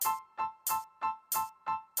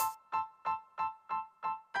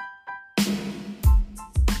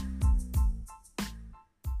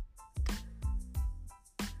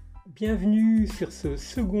Bienvenue sur ce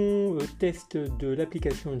second test de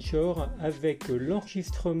l'application Anchor avec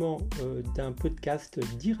l'enregistrement d'un podcast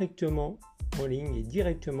directement en ligne et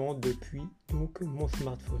directement depuis donc mon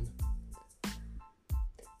smartphone.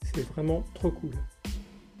 C'est vraiment trop cool.